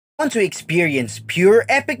Want to experience pure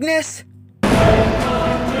epicness?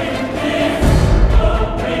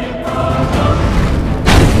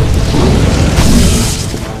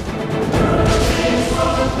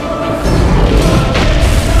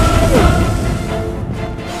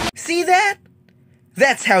 See that?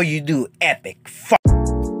 That's how you do epic fun.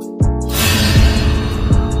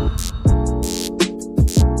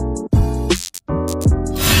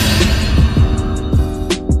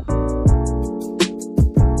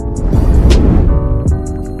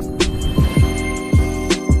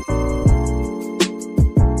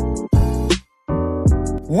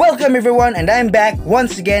 Welcome everyone, and I'm back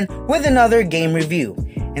once again with another game review.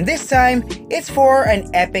 And this time, it's for an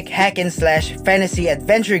epic hack and slash fantasy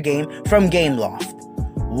adventure game from Gameloft,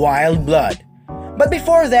 Wild Blood. But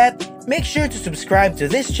before that, make sure to subscribe to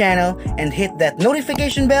this channel and hit that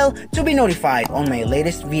notification bell to be notified on my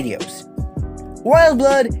latest videos. Wild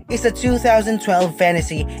Blood is a 2012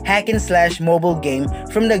 fantasy hack and slash mobile game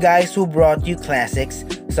from the guys who brought you classics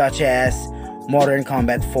such as Modern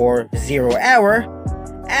Combat 4 Zero Hour,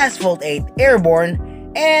 Asphalt 8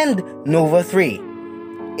 Airborne, and Nova 3.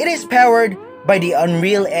 It is powered by the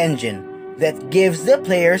Unreal Engine that gives the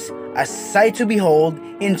players a sight to behold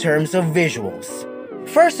in terms of visuals.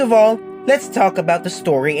 First of all, let's talk about the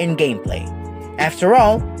story and gameplay. After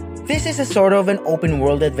all, this is a sort of an open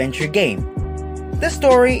world adventure game. The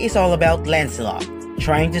story is all about Lancelot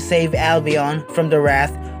trying to save Albion from the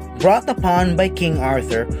wrath brought upon by King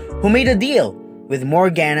Arthur, who made a deal with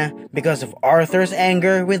Morgana because of Arthur's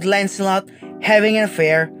anger with Lancelot having an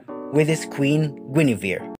affair with his queen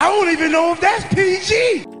Guinevere. I don't even know if that's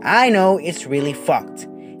PG! I know, it's really fucked,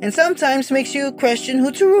 and sometimes makes you question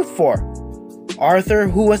who to root for. Arthur,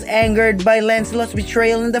 who was angered by Lancelot's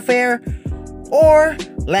betrayal and affair, or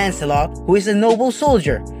Lancelot, who is a noble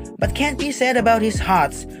soldier but can't be said about his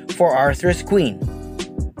hots for Arthur's queen.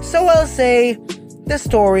 So I'll say the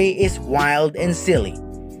story is wild and silly.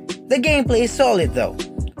 The gameplay is solid though,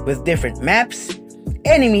 with different maps,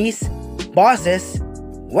 enemies, bosses,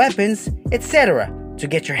 weapons, etc. to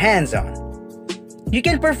get your hands on. You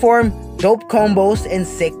can perform dope combos and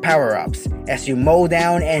sick power-ups as you mow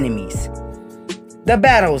down enemies. The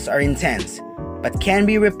battles are intense, but can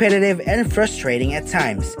be repetitive and frustrating at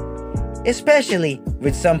times, especially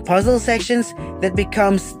with some puzzle sections that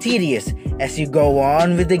becomes tedious as you go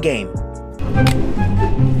on with the game.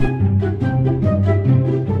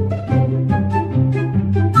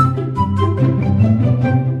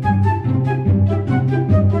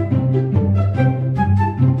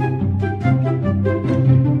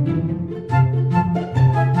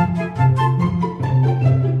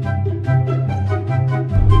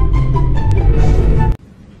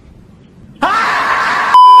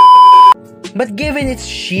 But given its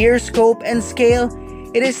sheer scope and scale,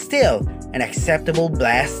 it is still an acceptable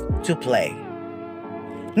blast to play.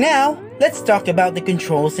 Now, let's talk about the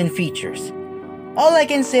controls and features. All I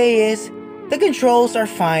can say is, the controls are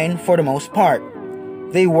fine for the most part.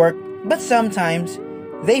 They work, but sometimes,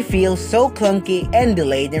 they feel so clunky and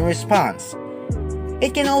delayed in response.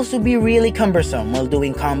 It can also be really cumbersome while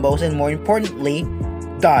doing combos and, more importantly,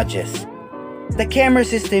 dodges. The camera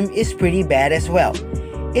system is pretty bad as well.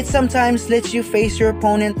 It sometimes lets you face your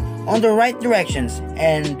opponent on the right directions,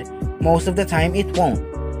 and most of the time it won't.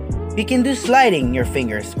 You can do sliding your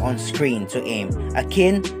fingers on screen to aim,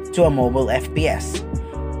 akin to a mobile FPS.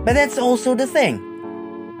 But that's also the thing.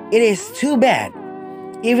 It is too bad.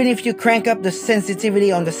 Even if you crank up the sensitivity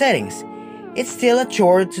on the settings, it's still a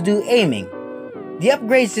chore to do aiming. The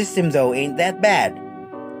upgrade system though ain't that bad.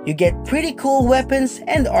 You get pretty cool weapons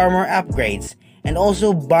and armor upgrades, and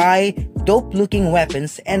also buy dope looking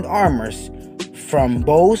weapons and armors from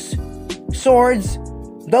bows, swords,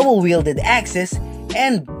 double wielded axes,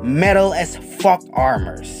 and metal as fuck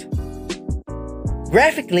armors.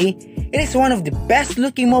 Graphically, it is one of the best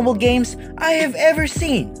looking mobile games I have ever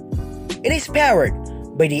seen. It is powered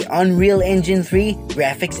by the Unreal Engine 3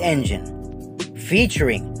 graphics engine,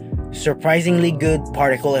 featuring surprisingly good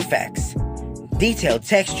particle effects, detailed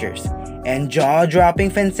textures, and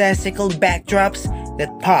jaw-dropping fantastical backdrops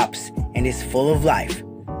that pops and is full of life.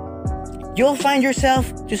 You'll find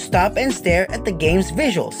yourself to stop and stare at the game's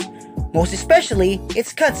visuals, most especially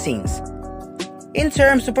its cutscenes. In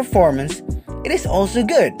terms of performance, it is also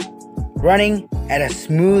good, running at a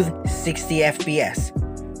smooth 60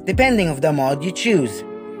 FPS, depending on the mod you choose.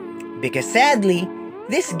 Because sadly,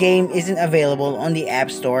 this game isn't available on the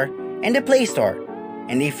App Store and the Play Store,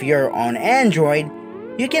 and if you're on Android,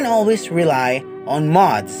 you can always rely on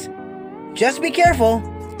mods. Just be careful,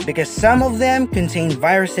 because some of them contain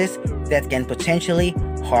viruses that can potentially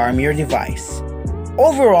harm your device.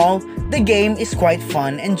 Overall, The game is quite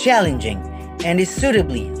fun and challenging, and is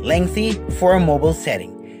suitably lengthy for a mobile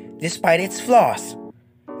setting, despite its flaws.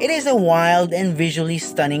 It is a wild and visually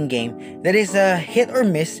stunning game that is a hit or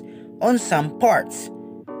miss on some parts.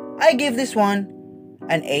 I give this one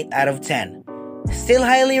an 8 out of 10. Still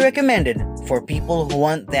highly recommended for people who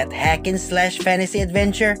want that hack and slash fantasy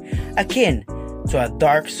adventure akin to a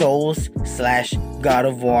Dark Souls / God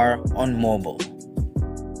of War on mobile.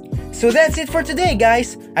 So that's it for today,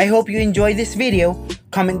 guys. I hope you enjoyed this video.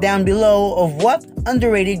 Comment down below of what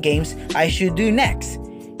underrated games I should do next.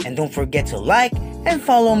 And don't forget to like and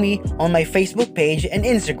follow me on my Facebook page and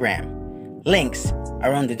Instagram. Links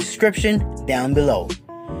are on the description down below.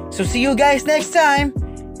 So see you guys next time.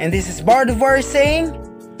 And this is Bardavar saying,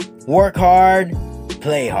 work hard,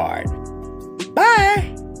 play hard. Bye!